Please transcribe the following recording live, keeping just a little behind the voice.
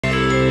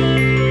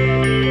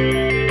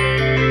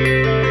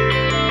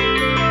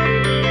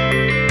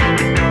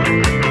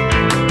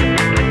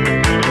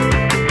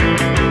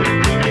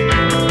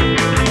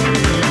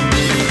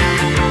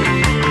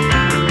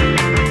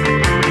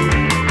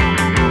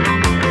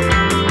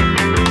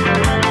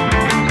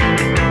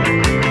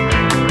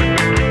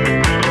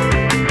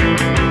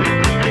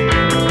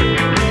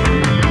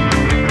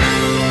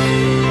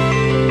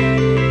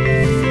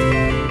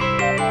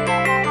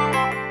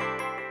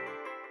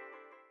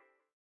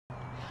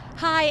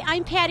Hi,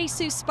 I'm Patty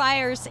Sue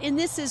Spires, and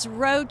this is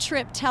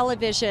Roadtrip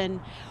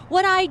Television.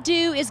 What I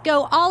do is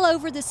go all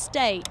over the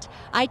state.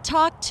 I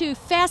talk to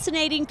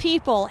fascinating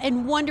people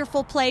in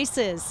wonderful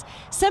places.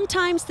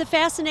 Sometimes the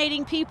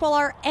fascinating people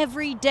are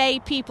everyday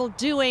people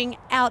doing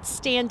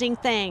outstanding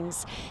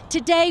things.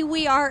 Today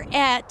we are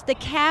at the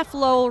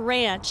Lowell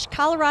Ranch,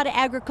 Colorado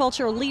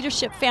Agricultural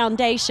Leadership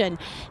Foundation.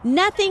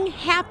 Nothing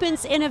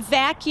happens in a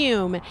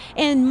vacuum,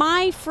 and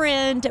my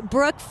friend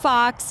Brooke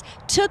Fox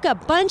took a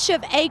bunch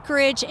of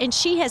acreage and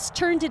she has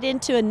turned it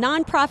into a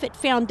nonprofit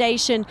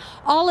foundation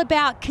all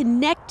about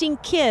connecting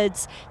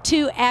kids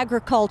to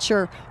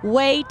agriculture.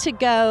 Way to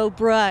go,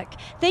 Brooke.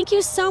 Thank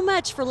you so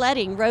much for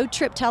letting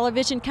Roadtrip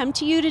Television come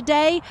to you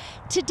today.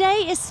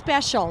 Today is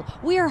special.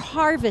 We are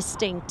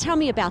harvesting. Tell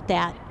me about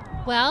that.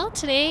 Well,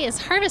 today is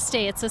Harvest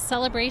Day. It's a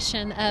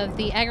celebration of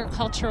the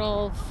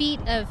agricultural feat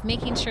of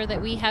making sure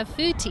that we have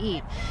food to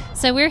eat.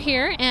 So we're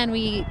here and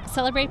we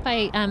celebrate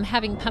by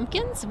having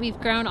pumpkins. We've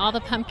grown all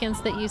the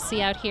pumpkins that you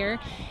see out here,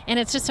 and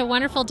it's just a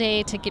wonderful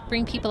day to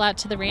bring people out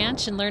to the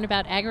ranch and learn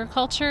about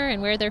agriculture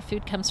and where their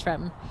food comes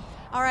from.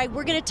 All right,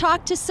 we're going to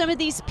talk to some of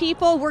these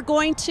people. We're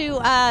going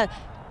to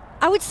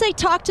I would say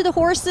talk to the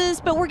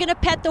horses, but we're going to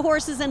pet the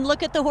horses and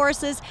look at the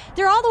horses.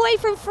 They're all the way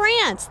from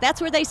France.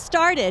 That's where they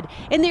started.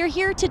 And they're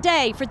here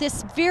today for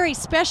this very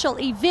special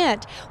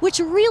event, which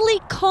really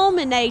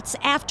culminates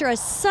after a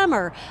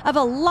summer of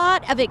a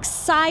lot of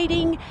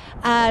exciting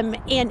and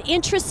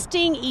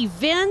interesting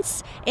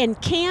events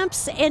and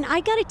camps. And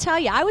I got to tell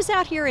you, I was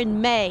out here in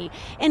May,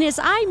 and as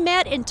I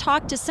met and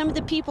talked to some of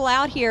the people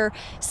out here,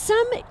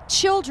 some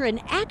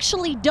children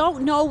actually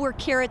don't know where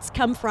carrots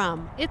come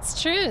from.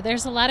 It's true.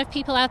 There's a lot of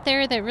people out there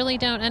that really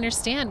don't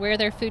understand where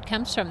their food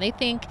comes from. They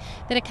think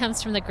that it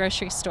comes from the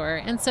grocery store.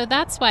 And so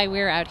that's why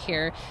we're out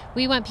here.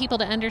 We want people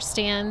to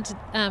understand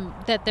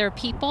that there are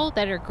people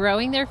that are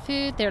growing their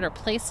food. There are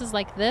places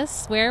like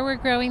this where we're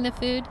growing the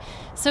food.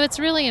 So it's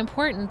really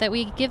important that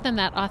we give them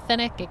that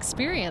authentic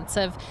experience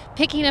of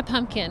picking a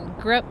pumpkin,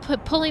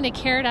 pulling a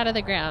carrot out of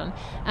the ground,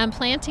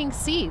 planting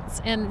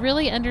seeds, and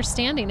really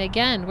understanding,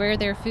 again, where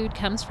their food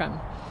comes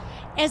from.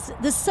 As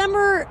the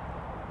summer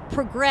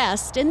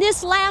progressed, and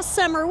this last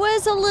summer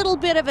was a little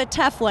bit of a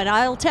tough one,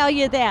 I'll tell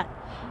you that.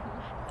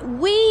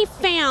 We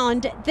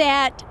found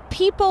that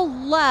people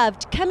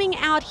loved coming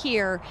out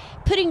here,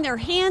 putting their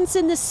hands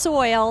in the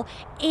soil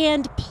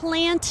and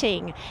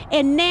planting.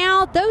 And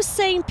now those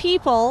same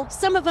people,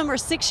 some of them are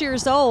 6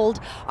 years old,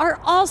 are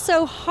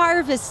also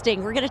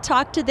harvesting. We're going to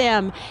talk to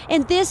them.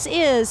 And this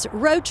is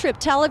Roadtrip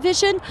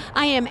Television.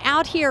 I am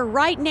out here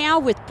right now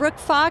with Brooke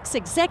Fox,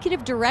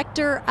 Executive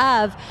Director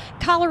of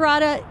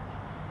Colorado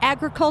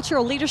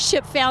Agricultural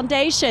Leadership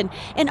Foundation,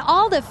 and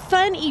all the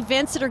fun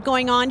events that are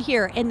going on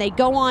here, and they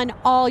go on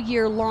all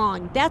year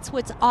long. That's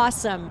what's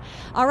awesome.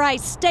 All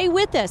right, stay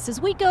with us as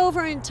we go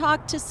over and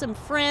talk to some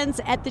friends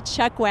at the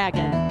Chuck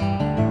Wagon.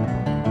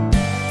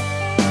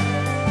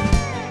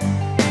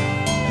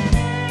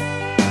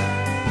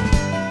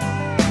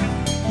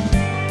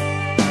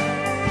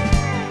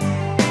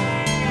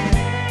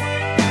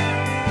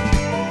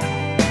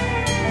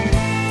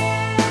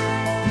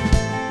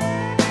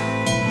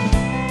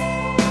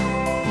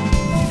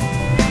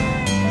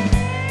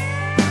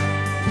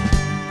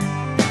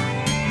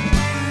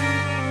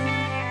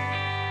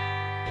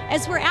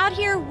 As we're out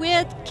here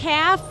with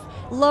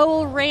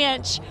Lowell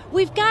Ranch,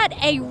 we've got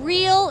a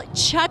real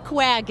chuck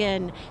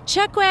wagon.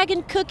 Chuck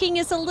wagon cooking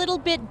is a little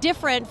bit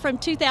different from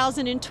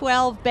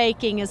 2012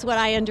 baking, is what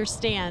I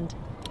understand.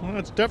 Well,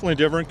 it's definitely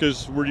different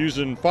because we're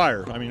using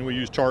fire. I mean, we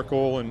use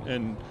charcoal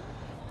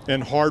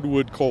and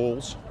hardwood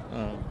coals.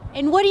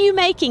 And what are you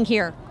making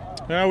here?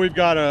 Now we've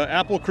got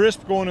apple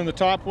crisp going in the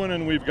top one,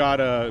 and we've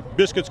got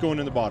biscuits going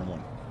in the bottom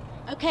one.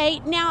 Okay,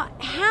 now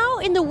how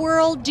in the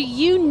world do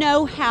you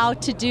know how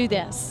to do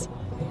this?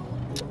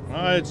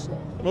 It's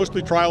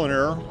mostly trial and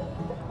error.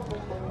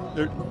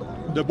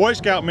 The Boy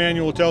Scout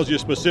manual tells you a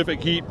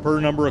specific heat per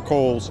number of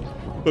coals,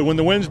 but when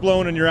the wind's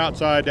blowing and you're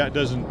outside, that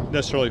doesn't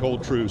necessarily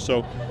hold true.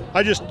 So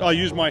I'll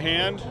use my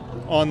hand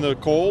on the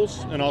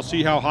coals and I'll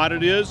see how hot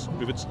it is.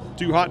 If it's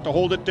too hot to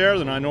hold it there,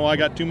 then I know I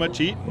got too much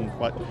heat.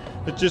 But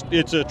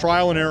it's a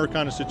trial and error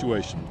kind of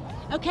situation.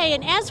 Okay,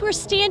 and as we're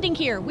standing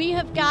here, we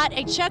have got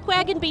a chuck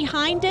wagon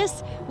behind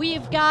us. We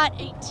have got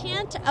a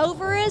tent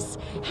over us.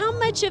 How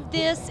much of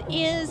this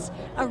is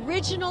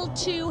original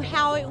to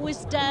how it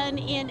was done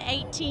in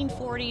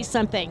 1840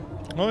 something?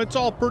 Well, it's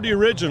all pretty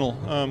original.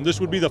 This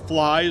would be the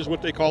fly, is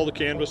what they call the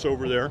canvas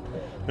over there,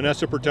 and that's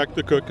to protect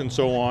the cook and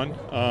so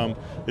on.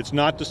 It's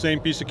not the same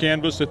piece of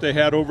canvas that they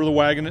had over the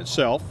wagon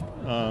itself.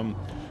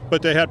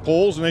 But they had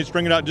poles and they'd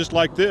string it out just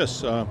like this.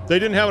 They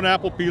didn't have an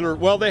apple peeler.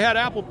 Well, they had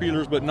apple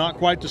peelers, but not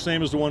quite the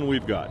same as the one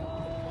we've got.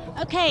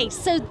 Okay,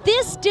 so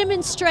this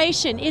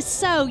demonstration is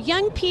so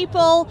young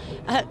people,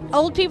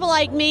 old people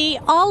like me,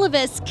 all of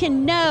us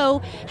can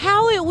know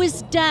how it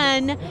was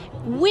done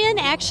when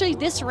actually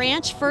this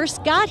ranch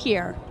first got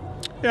here.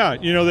 Yeah,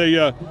 you know,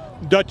 the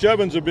Dutch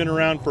ovens have been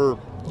around for,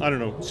 I don't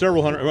know,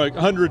 several hundred, like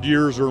 100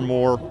 years or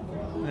more,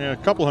 a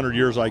couple hundred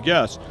years, I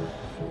guess.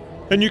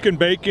 And you can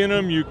bake in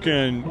them, you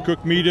can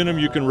cook meat in them,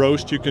 you can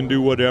roast, you can do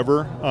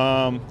whatever.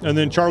 And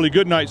then Charlie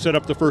Goodnight set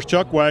up the first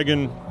chuck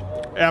wagon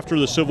after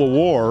the Civil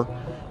War,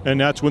 and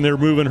that's when they were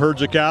moving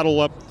herds of cattle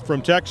up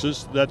from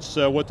Texas. That's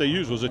what they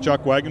used, was a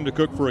chuck wagon to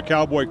cook for a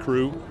cowboy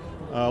crew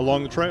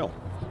along the trail.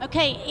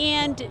 Okay,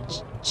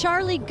 and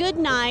Charlie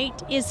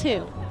Goodnight is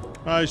who?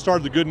 He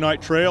started the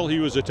Goodnight Trail. He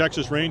was a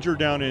Texas Ranger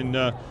down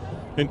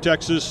in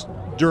Texas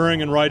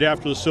during and right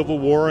after the Civil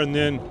War, and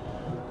then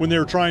when they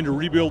were trying to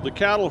rebuild the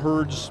cattle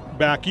herds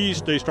back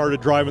east, they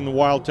started driving the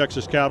wild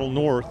Texas cattle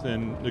north,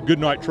 and the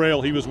Goodnight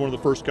Trail, he was one of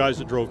the first guys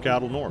that drove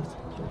cattle north.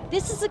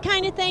 This is the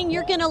kind of thing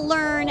you're going to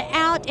learn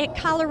out at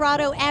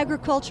Colorado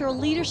Agricultural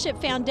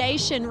Leadership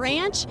Foundation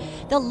Ranch,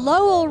 the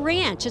Lowell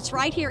Ranch. It's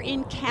right here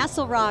in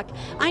Castle Rock.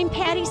 I'm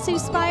Patty Sue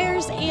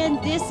Spires,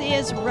 and this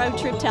is Road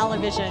Trip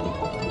Television.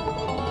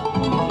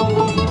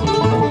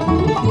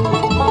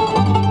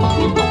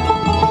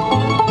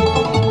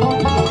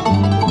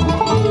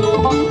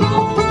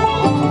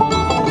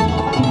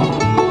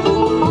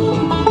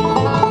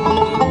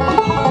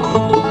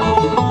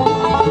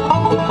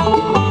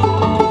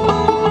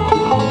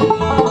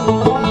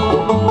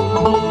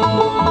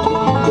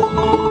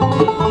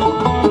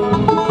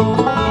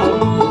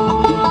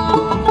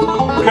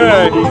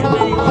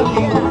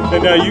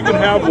 And now you can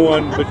have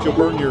one, but you'll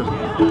burn your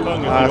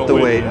tongue if I have to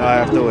wait. I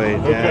have to wait.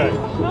 Okay.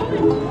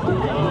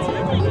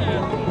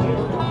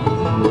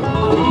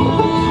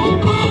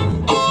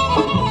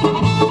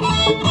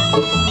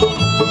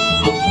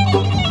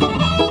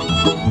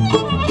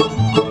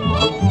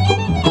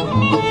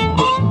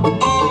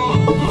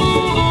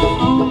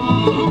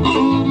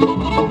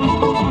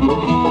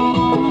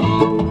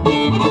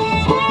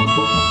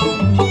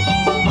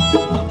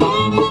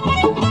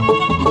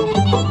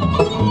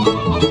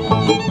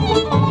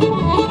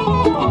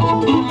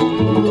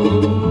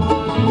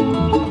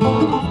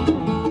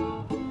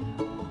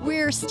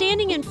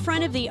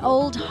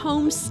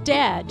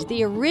 Homestead,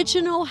 the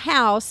original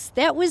house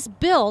that was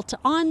built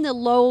on the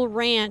Lowell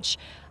Ranch.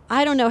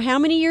 I don't know how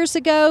many years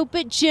ago,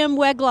 but Jim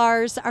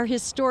Weglars, our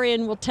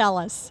historian, will tell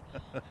us.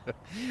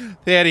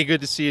 Patty,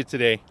 good to see you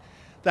today.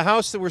 The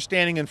house that we're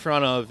standing in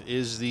front of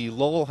is the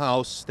Lowell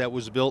house that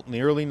was built in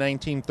the early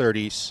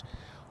 1930s.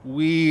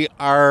 We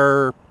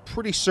are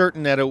pretty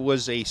certain that it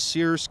was a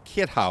Sears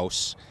kit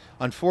house.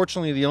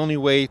 Unfortunately, the only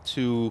way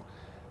to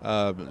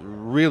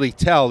really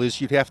tell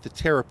is you'd have to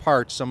tear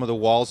apart some of the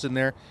walls in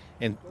there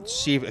and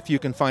see if you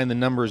can find the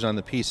numbers on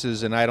the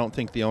pieces, and I don't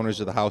think the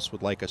owners of the house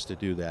would like us to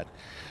do that.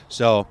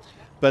 So,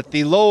 but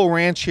the Lowell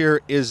Ranch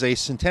here is a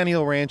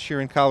centennial ranch here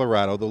in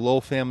Colorado. The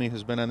Lowell family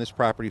has been on this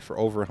property for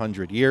over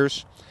 100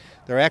 years.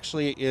 There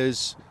actually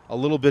is, a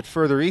little bit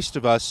further east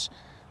of us,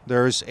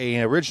 there's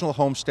an original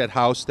homestead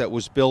house that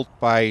was built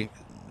by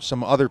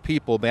some other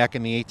people back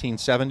in the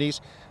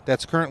 1870s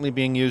that's currently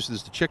being used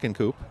as the chicken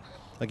coop.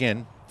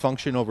 Again,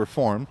 function over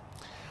form.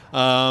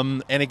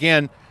 And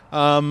again,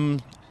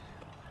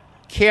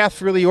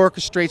 CAF really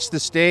orchestrates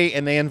this day,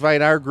 and they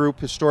invite our group,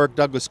 Historic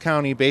Douglas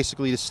County,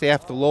 basically to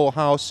staff the Lowell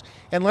house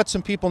and let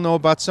some people know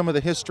about some of the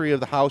history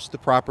of the house, the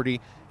property,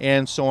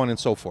 and so on and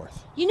so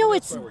forth. You know,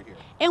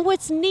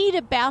 what's neat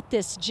about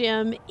this,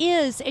 Jim,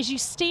 is as you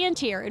stand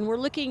here and we're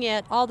looking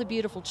at all the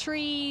beautiful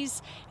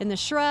trees and the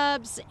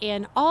shrubs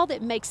and all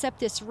that makes up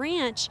this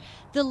ranch,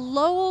 the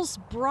Lowells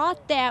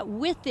brought that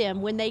with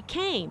them when they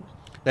came.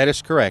 That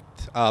is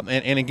correct.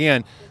 And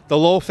again, the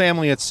Lowell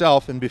family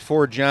itself, and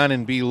before John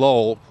and B.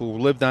 Lowell, who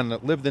lived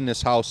in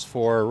this house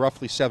for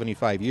roughly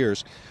 75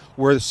 years,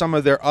 were some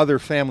of their other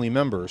family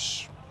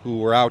members who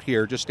were out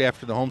here just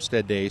after the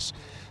homestead days.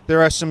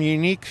 There are some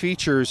unique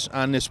features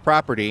on this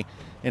property,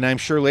 and I'm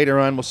sure later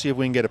on we'll see if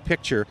we can get a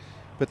picture,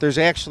 but there's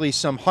actually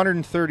some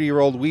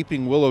 130-year-old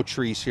weeping willow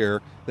trees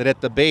here that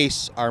at the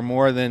base are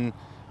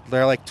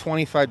they're like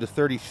 25 to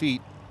 30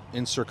 feet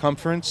in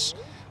circumference.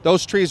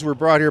 Those trees were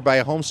brought here by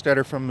a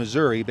homesteader from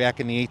Missouri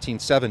back in the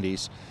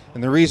 1870s.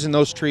 And the reason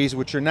those trees,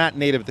 which are not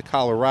native to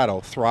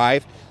Colorado,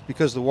 thrive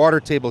because the water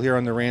table here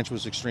on the ranch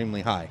was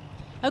extremely high.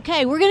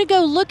 Okay, we're going to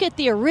go look at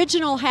the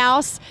original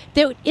house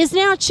that is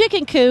now a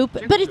chicken coop,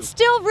 but it's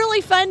still really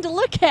fun to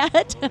look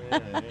at.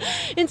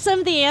 And some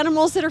of the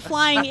animals that are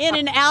flying in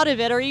and out of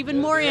it are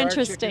even more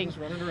interesting. Chickens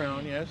running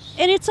around, yes.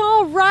 And it's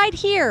all right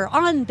here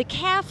on the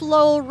CAF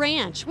Lowell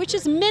Ranch, which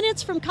is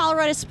minutes from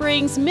Colorado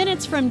Springs,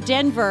 minutes from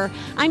Denver.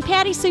 I'm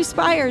Patty Sue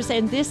Spires,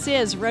 and this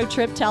is Road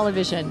Trip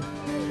Television.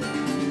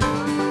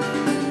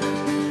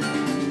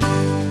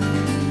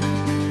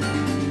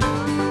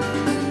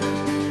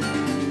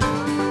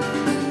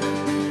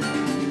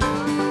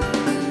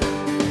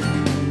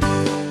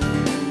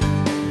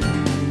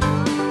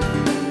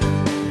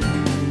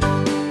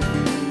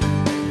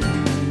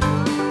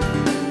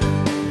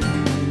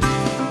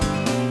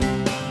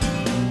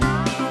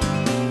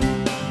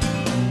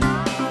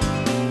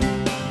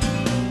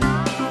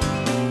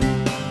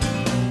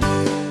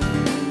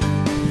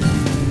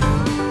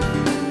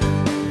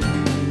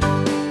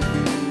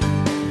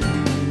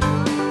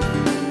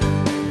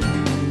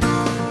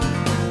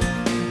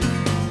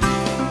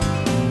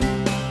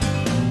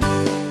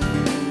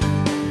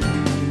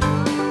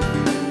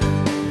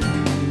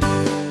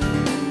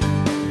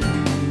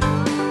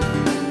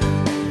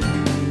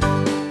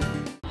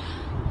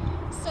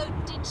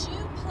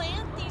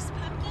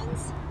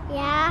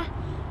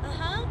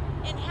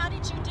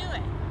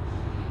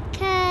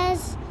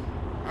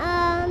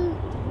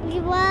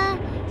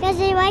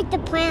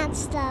 plant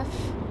stuff.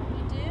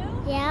 You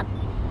do? Yep.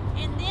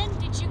 And then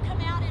did you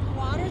come out and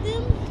water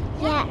them?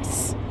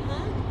 Yes.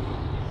 Huh?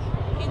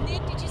 And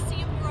then did you see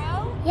them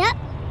grow? Yep.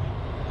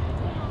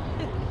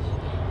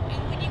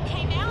 And when you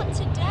came out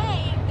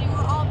today, they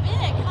were all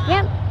big, huh?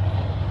 Yep.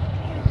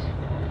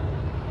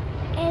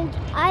 And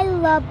I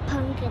love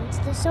pumpkins.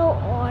 They're so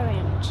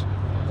orange.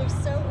 They're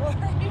so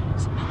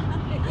orange.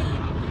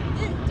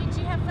 Did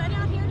you have fun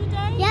out here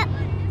today? Yep.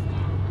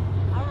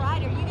 All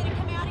right. Are you going to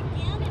come out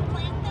again and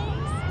plant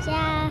things?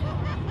 Yeah.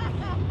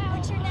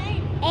 What's your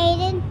name?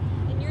 Aiden.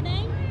 And your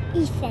name?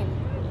 Ethan.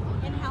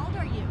 And how old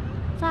are you?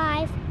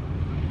 5.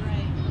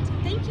 Great.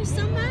 Thank you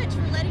so much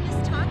for letting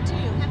us talk to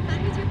you. Have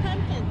fun with your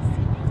pumpkins.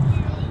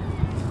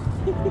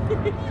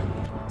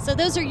 So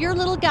those are your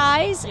little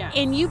guys, Yes.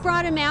 and you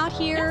brought them out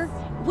here. Yes.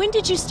 When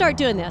did you start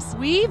doing this?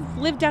 We've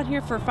lived down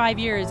here for 5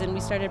 years, and we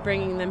started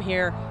bringing them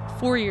here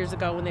 4 years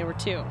ago when they were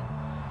 2.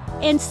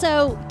 And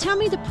so, tell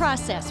me the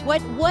process.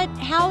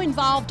 How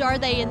involved are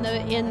they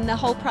in the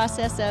whole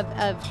process of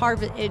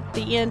harvest at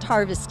the end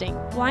harvesting?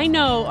 Well, I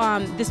know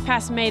this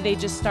past May they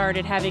just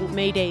started having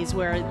May days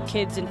where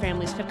kids and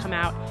families could come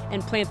out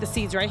and plant the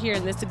seeds right here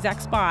in this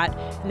exact spot,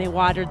 and they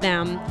watered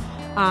them.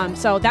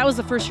 So that was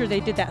the first year they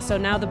did that. So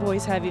now the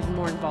boys have even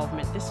more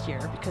involvement this year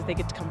because they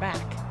get to come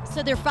back.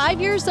 So they're 5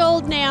 years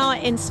old now,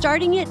 and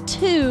starting at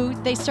 2,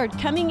 they start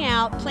coming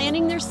out,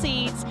 planting their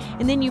seeds,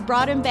 and then you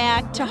brought them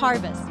back to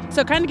harvest.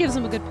 So it kind of gives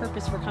them a good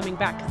purpose for coming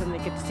back because then they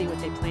get to see what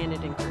they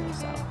planted and grew.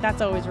 So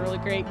that's always really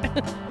great.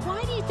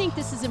 Why do you think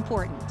this is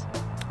important?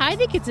 I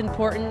think it's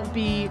important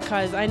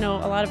because I know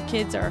a lot of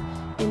kids are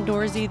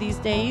indoorsy these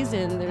days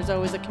and there's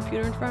always a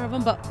computer in front of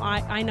them, but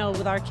I know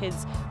with our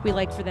kids we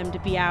like for them to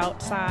be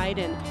outside,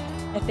 and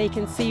if they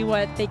can see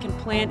what they can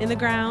plant in the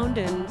ground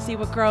and see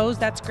what grows,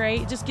 that's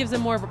great. It just gives them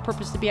more of a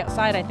purpose to be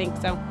outside, I think.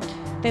 So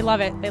they love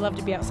it. They love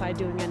to be outside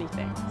doing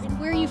anything. And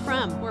where are you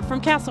from? We're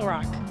from Castle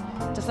Rock,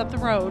 just up the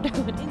road.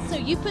 And so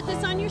you put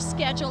this on your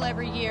schedule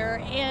every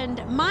year,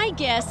 and my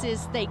guess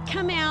is they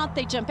come out,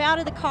 they jump out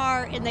of the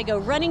car, and they go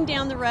running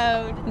down the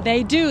road.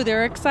 They do.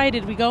 They're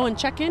excited. We go and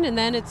check in, and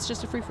then it's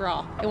just a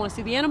free-for-all. They want to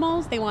see the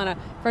animals. They want to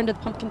run to the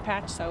pumpkin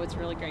patch, so it's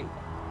really great.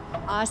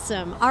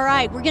 Awesome. All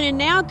right, we're going to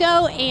now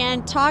go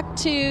and talk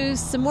to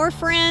some more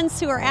friends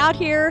who are out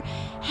here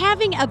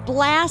having a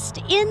blast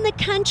in the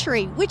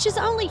country, which is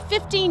only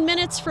 15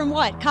 minutes from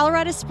what?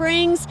 Colorado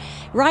Springs,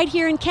 right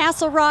here in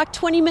Castle Rock,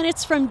 20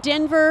 minutes from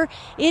Denver.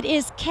 It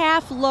is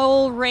Calf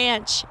Lowell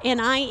Ranch,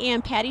 and I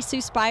am Patty Sue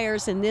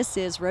Spires, and this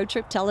is Road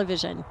Trip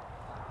Television.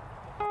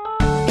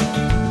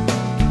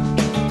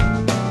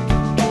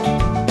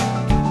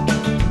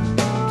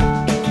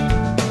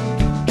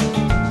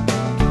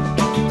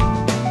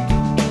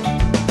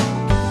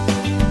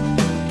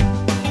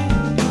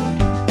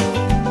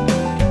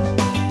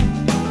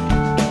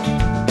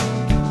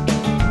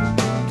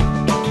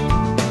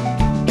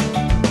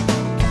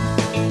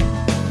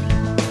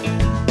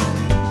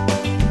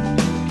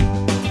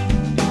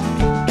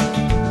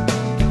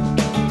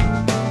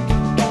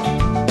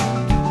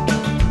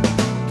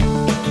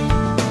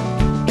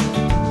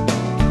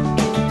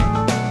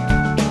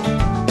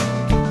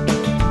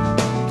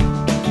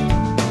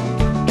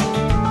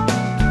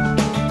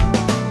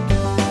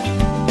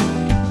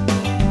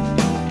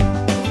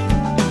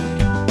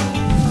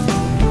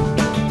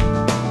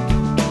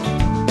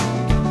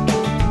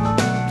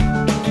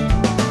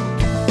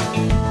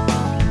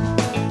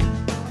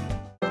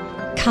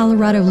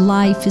 Colorado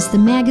Life is the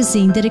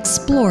magazine that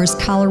explores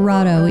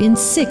Colorado in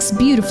 6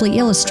 beautifully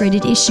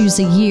illustrated issues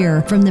a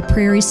year. From the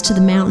prairies to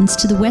the mountains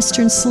to the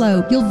western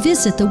slope, you'll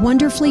visit the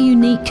wonderfully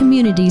unique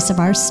communities of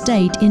our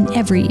state in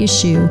every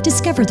issue.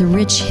 Discover the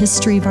rich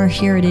history of our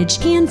heritage,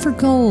 pan for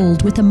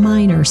gold with a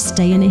miner,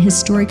 stay in a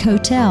historic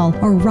hotel,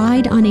 or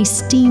ride on a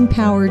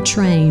steam-powered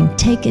train.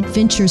 Take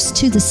adventures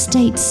to the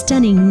state's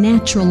stunning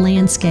natural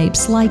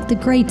landscapes like the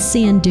Great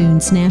Sand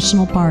Dunes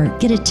National Park.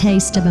 Get a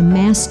taste of a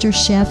master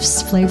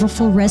chef's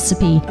flavorful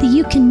recipe that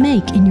you can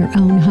make in your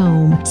own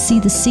home. See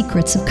the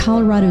secrets of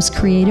Colorado's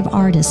creative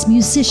artists,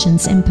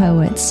 musicians, and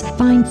poets.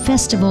 Find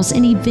festivals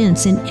and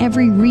events in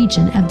every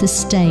region of the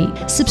state.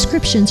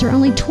 Subscriptions are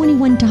only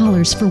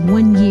 $21 for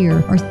 1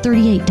 year or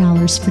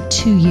 $38 for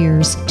 2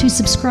 years. To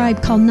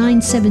subscribe, call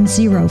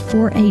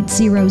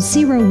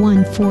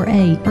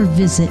 970-480-0148 or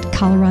visit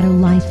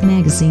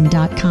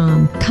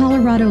coloradolifemagazine.com.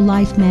 Colorado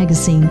Life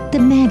Magazine, the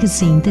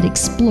magazine that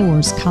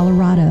explores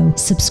Colorado.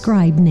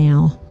 Subscribe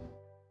now.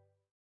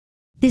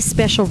 This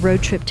special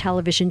Road Trip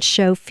television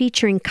show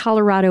featuring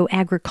Colorado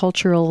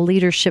Agricultural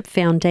Leadership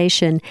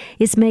Foundation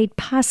is made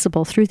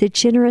possible through the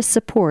generous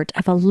support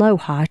of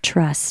Aloha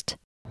Trust.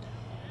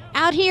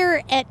 Out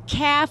here at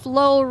Calf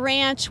Lowell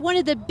Ranch, one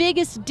of the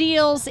biggest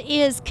deals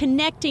is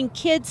connecting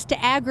kids to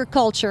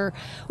agriculture.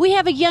 We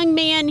have a young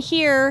man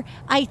here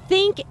I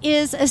think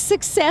is a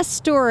success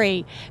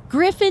story,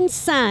 Griffin's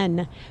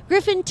son.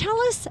 Griffin, tell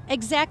us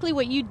exactly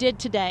what you did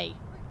today.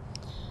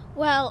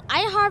 Well,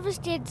 I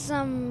harvested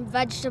some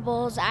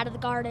vegetables out of the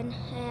garden,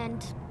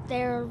 and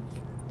they're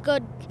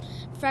good,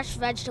 fresh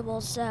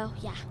vegetables, so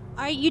yeah.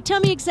 All right, you tell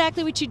me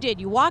exactly what you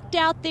did. You walked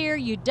out there,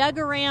 you dug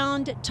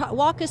around.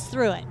 Walk us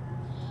through it.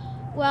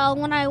 Well,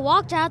 when I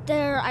walked out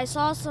there, I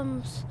saw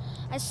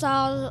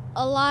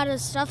a lot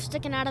of stuff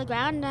sticking out of the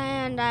ground,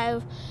 and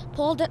I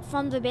pulled it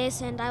from the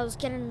base, and I was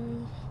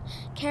getting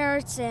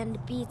carrots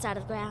and beets out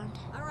of the ground.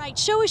 All right,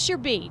 show us your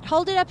beet.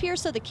 Hold it up here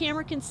so the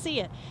camera can see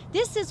it.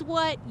 This is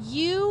what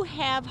you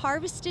have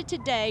harvested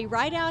today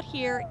right out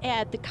here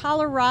at the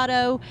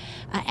Colorado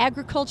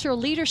Agricultural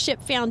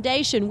Leadership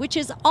Foundation, which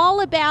is all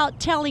about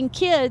telling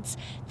kids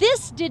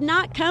this did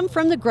not come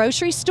from the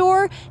grocery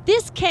store.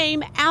 This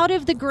came out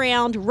of the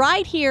ground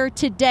right here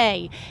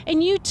today.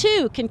 And you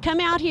too can come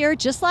out here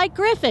just like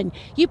Griffin.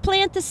 You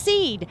plant the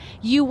seed,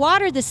 you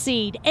water the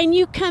seed, and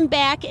you come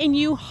back and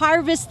you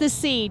harvest the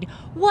seed.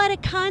 What a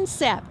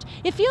concept.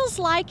 It feels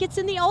like it's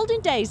in the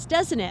olden days,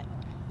 doesn't it?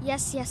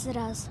 Yes, it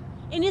does.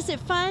 And is it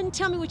fun?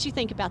 Tell me what you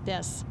think about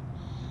this.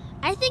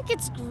 I think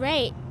it's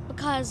great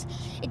because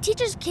it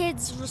teaches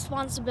kids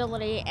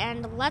responsibility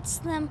and lets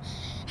them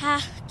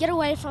get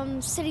away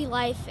from city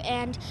life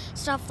and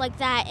stuff like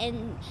that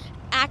and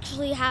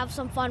actually have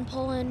some fun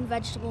pulling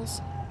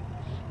vegetables.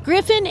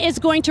 Griffin is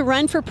going to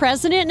run for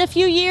president in a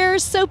few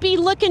years, so be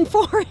looking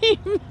for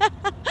him.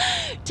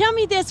 Tell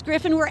me this,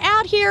 Griffin, we're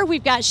out here,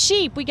 we've got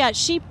sheep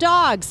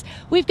dogs,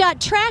 we've got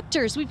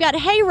tractors, we've got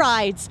hay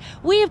rides,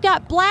 we have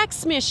got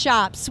blacksmith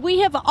shops, we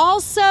have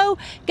also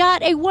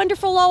got a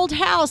wonderful old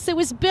house that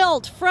was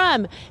built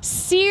from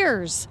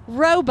Sears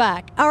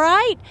Roebuck. All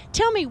right,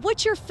 tell me,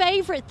 what's your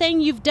favorite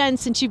thing you've done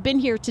since you've been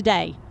here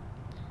today?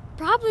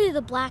 Probably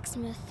the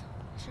blacksmith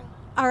shop.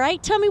 All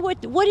right, tell me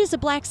what is a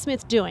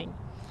blacksmith doing?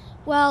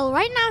 Well,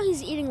 right now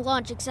he's eating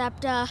lunch,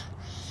 except after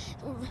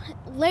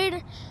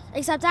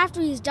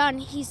he's done,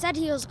 he said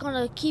he was going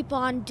to keep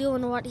on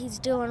doing what he's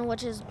doing,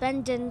 which is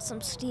bending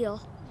some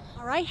steel.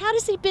 All right, how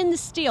does he bend the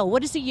steel?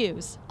 What does he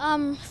use?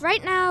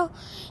 Right now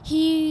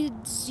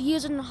he's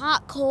using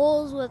hot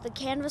coals with a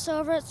canvas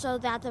over it so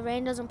that the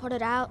rain doesn't put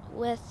it out,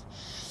 with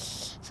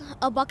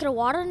a bucket of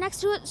water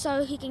next to it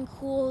so he can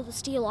cool the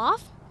steel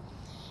off.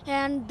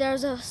 And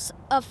there's a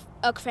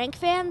crank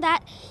fan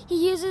that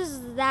he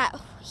uses that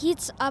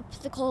heats up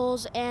the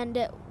coals and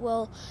it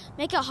will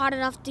make it hot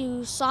enough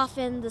to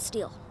soften the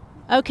steel.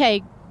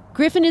 Okay,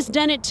 Griffin has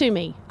done it to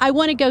me. I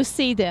want to go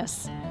see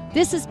this.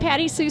 This is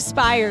Patty Sue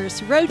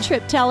Spires, Road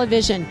Trip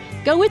Television.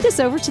 Go with us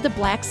over to the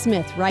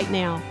blacksmith right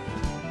now.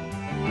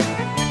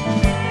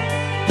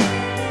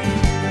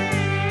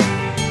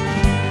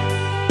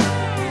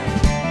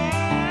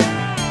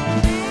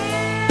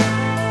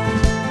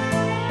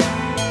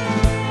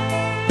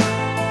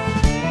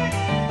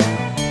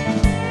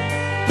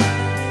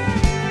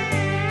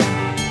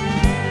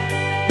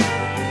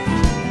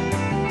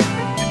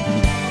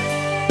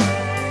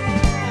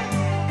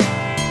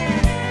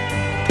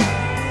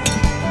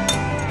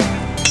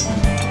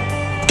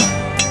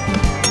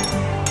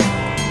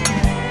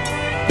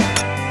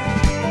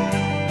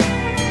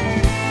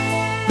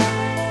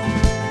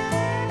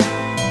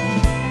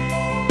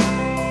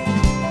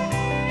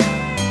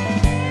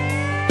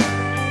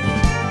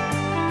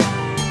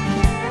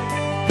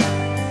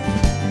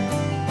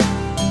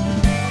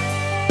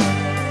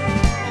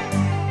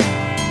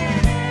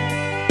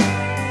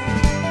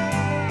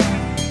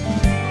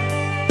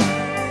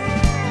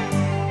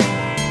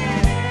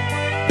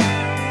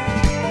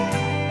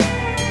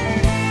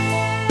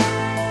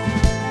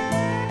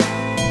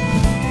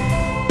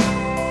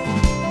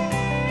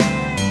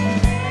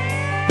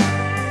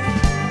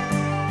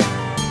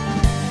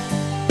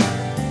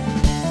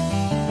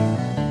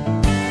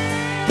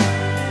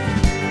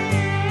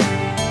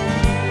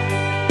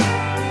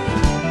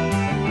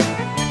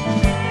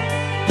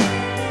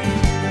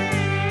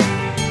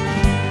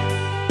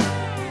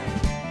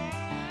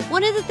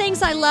 One of the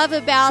things I love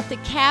about the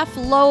Calf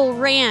Lowell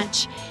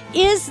Ranch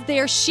is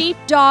their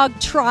sheepdog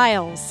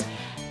trials.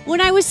 When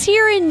I was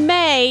here in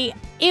May,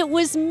 it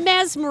was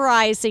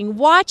mesmerizing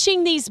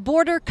watching these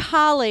border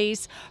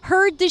collies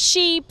herd the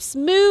sheeps,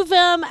 move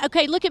them.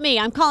 Okay, look at me,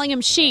 I'm calling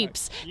them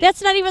sheeps.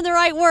 That's not even the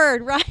right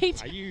word,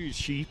 right? I use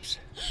sheeps.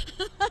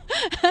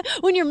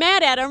 When you're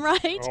mad at them,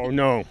 right? Oh,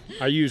 no.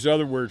 I use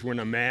other words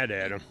when I'm mad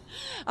at them.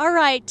 All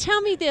right,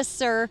 tell me this,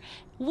 sir.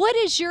 What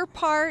is your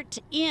part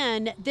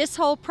in this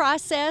whole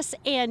process,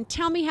 and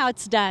tell me how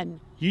it's done?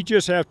 You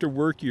just have to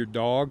work your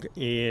dog,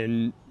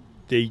 and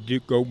they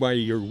do go by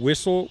your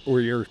whistle or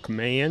your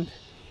command,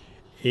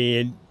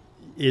 and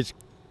it's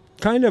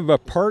kind of a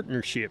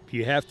partnership.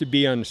 You have to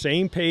be on the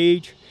same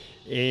page,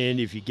 and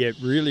if you get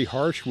really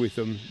harsh with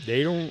them,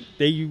 they don't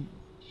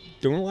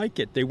like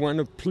it. They want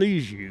to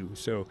please you.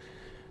 So,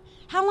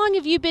 how long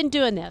have you been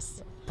doing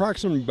this?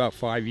 Approximately about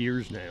 5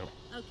 years now.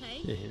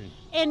 Okay.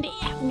 And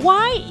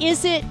why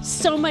is it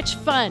so much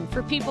fun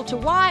for people to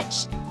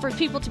watch, for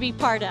people to be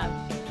part of?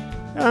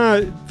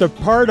 The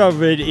part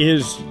of it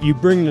is you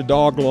bring the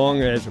dog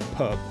along as a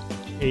pup,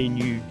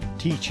 and you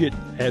teach it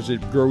as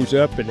it grows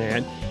up and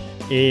that.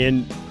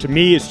 And to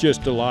me, it's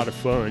just a lot of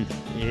fun,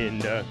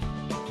 and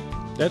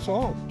that's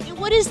all. And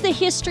what is the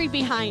history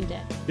behind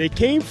it? They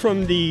came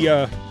from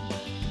the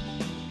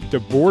the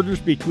borders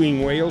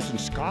between Wales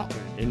and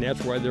Scotland, and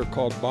that's why they're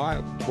called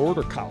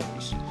border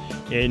collies.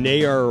 And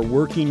they are a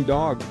working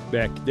dog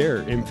back there.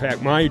 In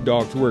fact, my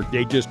dogs work.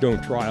 They just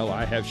don't trial.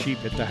 I have sheep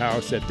at the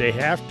house that they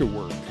have to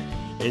work.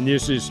 And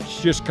this is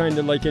just kind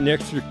of like an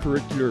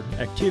extracurricular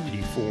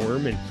activity for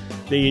them, and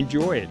they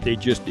enjoy it. They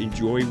just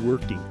enjoy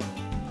working.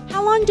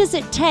 How long does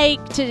it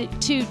take to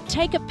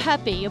take a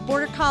puppy, a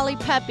border collie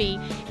puppy,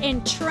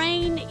 and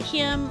train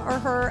him or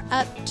her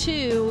up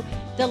to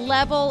the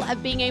level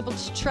of being able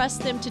to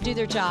trust them to do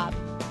their job?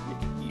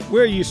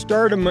 Well, you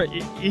start them,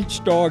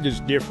 each dog is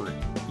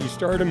different. You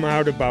start them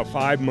out about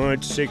 5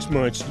 months, 6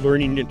 months,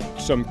 learning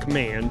some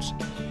commands,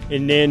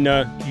 and then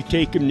you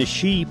take them to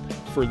sheep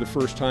for the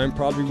first time,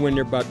 probably when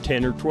they're about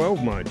 10 or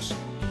 12 months.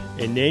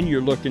 And then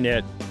you're looking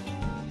at,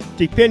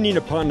 depending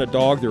upon the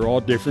dog, they're all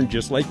different,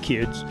 just like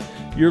kids.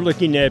 You're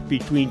looking at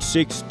between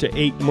 6 to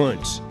 8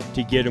 months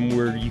to get them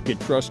where you can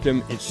trust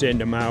them and send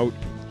them out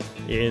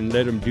and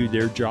let them do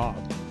their job.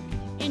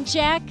 And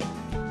Jack,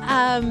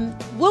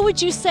 what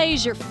would you say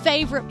is your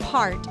favorite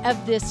part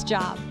of this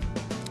job?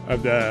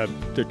 Of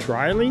the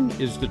trialing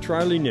is the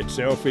trialing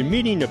itself and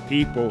meeting the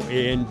people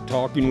and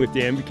talking with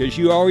them, because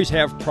you always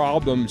have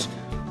problems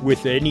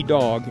with any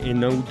dog, and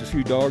no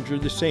two dogs are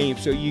the same.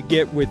 So you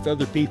get with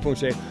other people and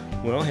say,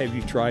 well, have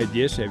you tried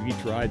this? Have you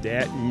tried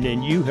that? And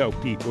then you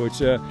help people.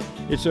 It's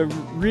a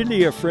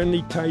really a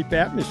friendly type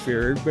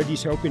atmosphere.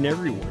 Everybody's helping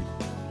everyone.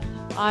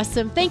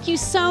 Awesome. Thank you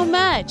so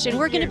much. And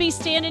we're going to be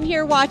standing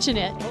here watching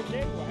it.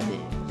 Okay.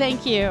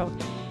 Thank you.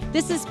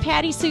 This is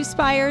Patty Sue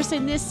Spires,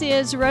 and this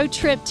is Road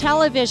Trip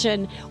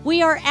Television.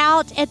 We are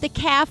out at the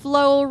Calf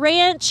Lowell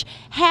Ranch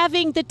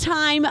having the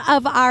time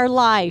of our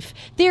life.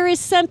 There is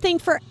something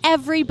for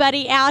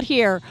everybody out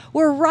here.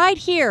 We're right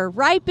here,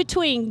 right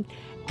between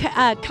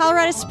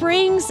Colorado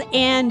Springs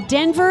and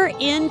Denver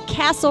in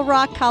Castle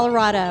Rock,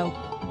 Colorado.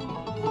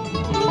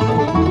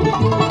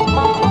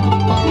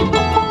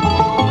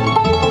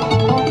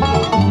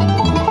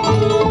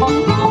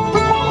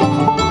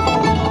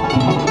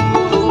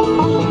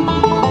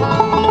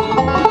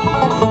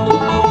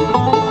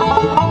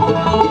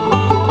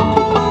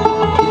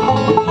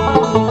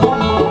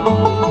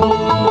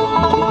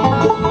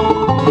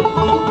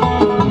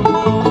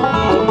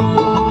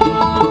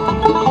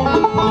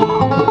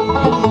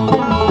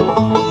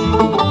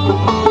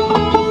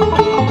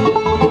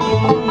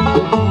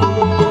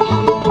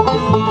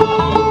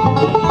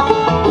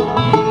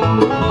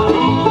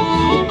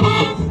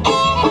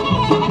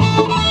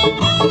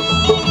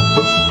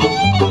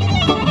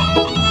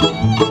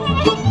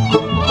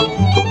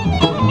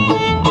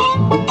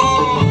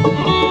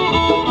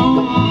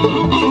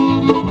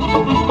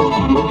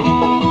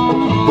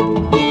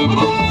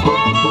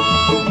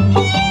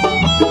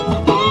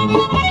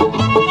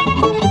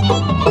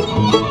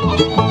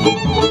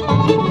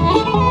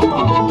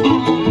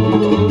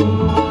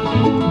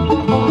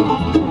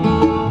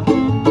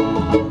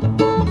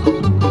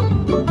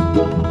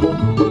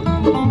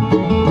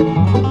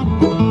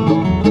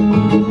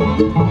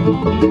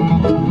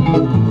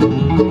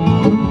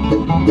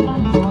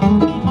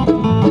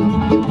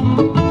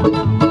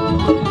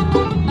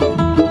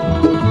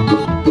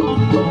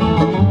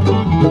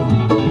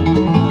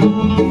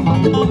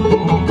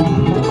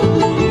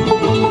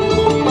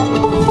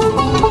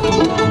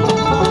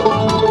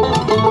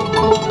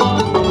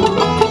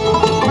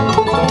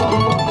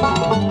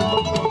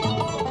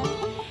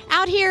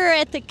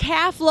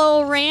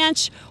 Lowell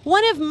Ranch,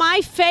 one of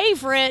my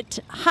favorite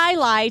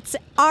highlights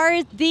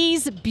are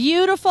these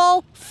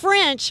beautiful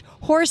French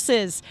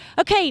horses.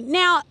 Okay,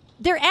 now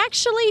they're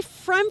actually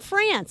from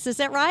France, is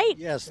that right?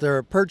 Yes, they're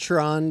a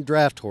Percheron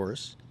draft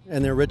horse,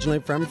 and they're originally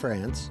from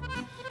France.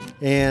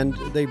 And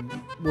they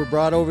were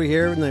brought over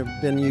here, and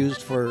they've been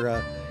used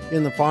for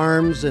in the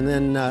farms, and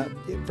then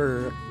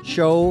for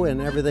show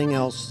and everything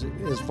else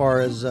as far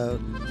as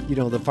you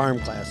know, the farm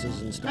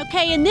classes and stuff.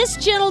 Okay, and this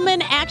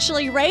gentleman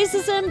actually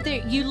raises them.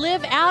 You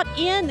live out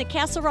in the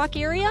Castle Rock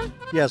area?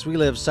 Yes, we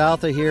live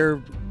south of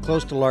here,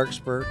 close to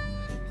Larkspur,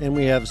 and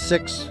we have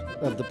 6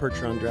 of the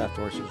Percheron draft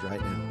horses right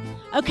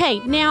now. Okay,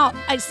 now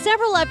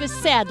several of us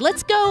said,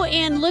 let's go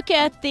and look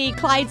at the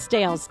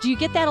Clydesdales. Do you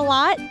get that a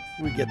lot?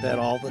 We get that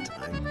all the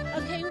time.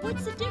 Okay,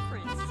 what's the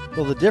difference?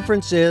 Well, the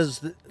difference is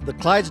the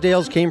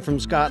Clydesdales came from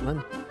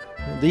Scotland.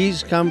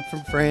 These come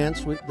from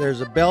France.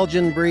 There's a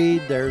Belgian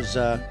breed. There's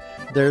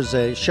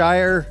a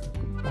Shire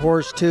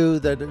horse too.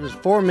 There's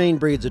 4 main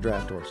breeds of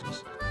draft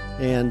horses,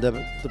 and the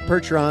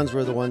Percherons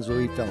were the ones that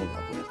we fell in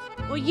love with.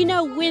 Well, you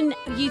know, when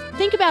you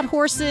think about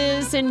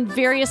horses and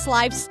various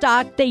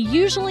livestock, they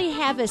usually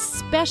have a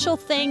special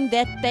thing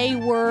that they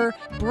were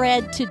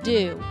bred to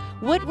do.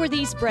 What were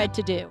these bred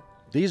to do?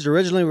 These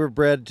originally were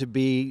bred to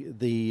be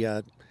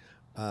the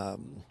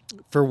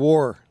for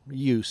war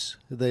use.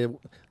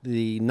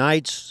 The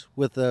knights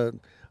with the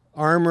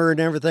armor and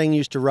everything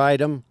used to ride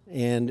them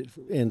and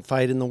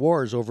fight in the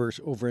wars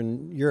over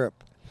in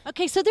Europe.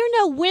 Okay, so they're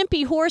no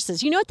wimpy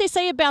horses. You know what they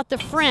say about the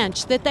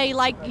French, that they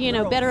like, you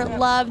know, better at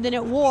love than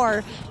at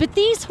war. But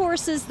these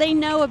horses, they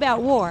know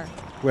about war.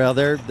 Well,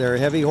 they're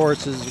heavy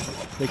horses.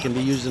 They can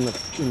be used in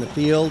the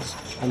fields,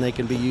 and they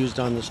can be used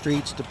on the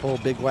streets to pull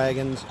big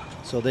wagons.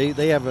 So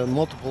they have a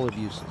multiple of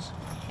uses.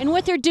 And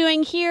what they're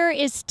doing here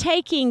is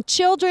taking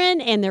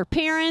children and their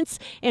parents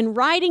and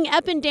riding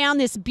up and down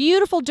this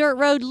beautiful dirt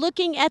road,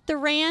 looking at the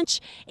ranch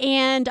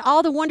and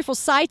all the wonderful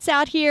sights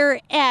out here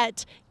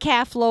at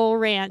Calf Lowell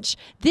Ranch.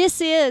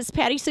 This is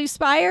Patty Sue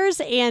Spires,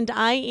 and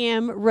I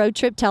am Road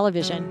Trip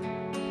Television.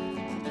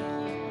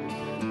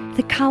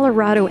 The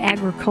Colorado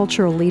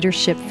Agricultural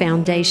Leadership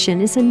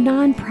Foundation is a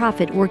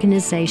nonprofit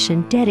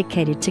organization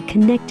dedicated to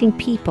connecting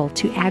people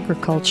to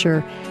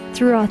agriculture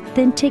through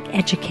authentic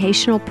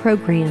educational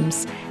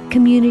programs,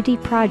 community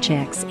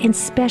projects, and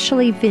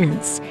special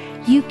events.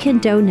 You can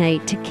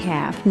donate to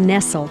CAF,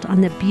 nestled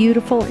on the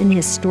beautiful and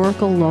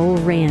historical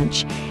Lowell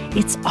Ranch.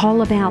 It's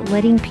all about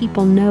letting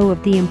people know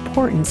of the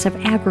importance of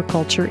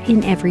agriculture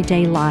in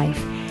everyday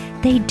life.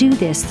 They do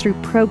this through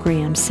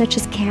programs such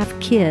as CAF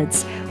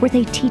Kids, where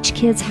they teach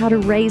kids how to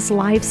raise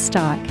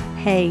livestock.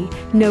 Hey,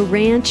 no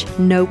ranch,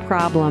 no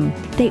problem.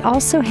 They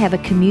also have a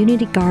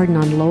community garden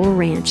on Lowell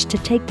Ranch to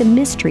take the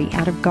mystery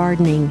out of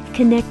gardening,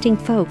 connecting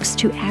folks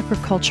to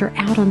agriculture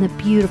out on the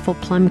beautiful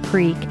Plum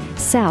Creek,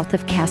 south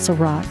of Castle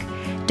Rock.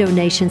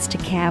 Donations to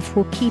CAF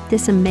will keep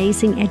this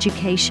amazing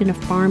education of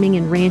farming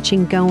and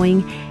ranching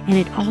going, and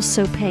it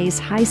also pays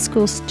high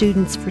school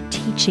students for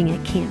teaching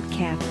at Camp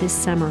CAF this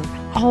summer,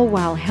 all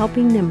while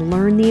helping them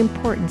learn the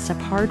importance of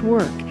hard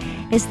work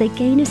as they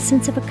gain a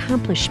sense of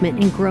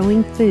accomplishment in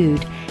growing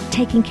food,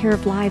 taking care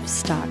of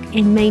livestock,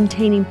 and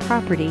maintaining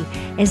property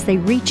as they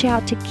reach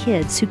out to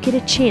kids who get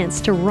a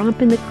chance to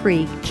romp in the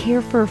creek,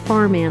 care for a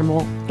farm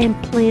animal,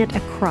 and plant a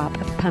crop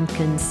of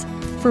pumpkins.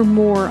 For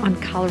more on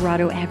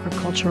Colorado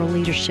Agricultural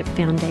Leadership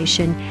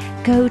Foundation,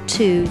 go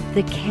to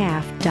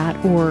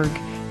thecalf.org.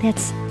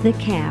 That's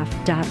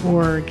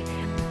thecalf.org.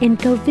 And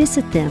go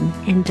visit them,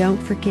 and don't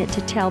forget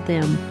to tell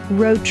them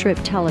Road Trip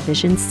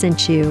Television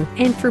sent you.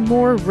 And for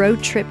more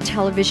Road Trip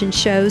Television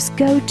shows,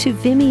 go to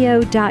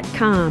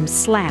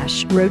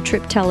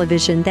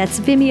vimeo.com/roadtriptelevision. That's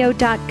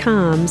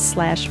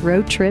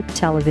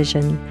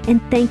vimeo.com/roadtriptelevision.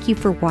 And thank you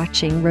for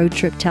watching Road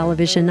Trip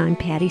Television. I'm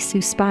Patty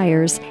Sue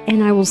Spires,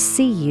 and I will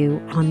see you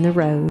on the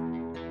road.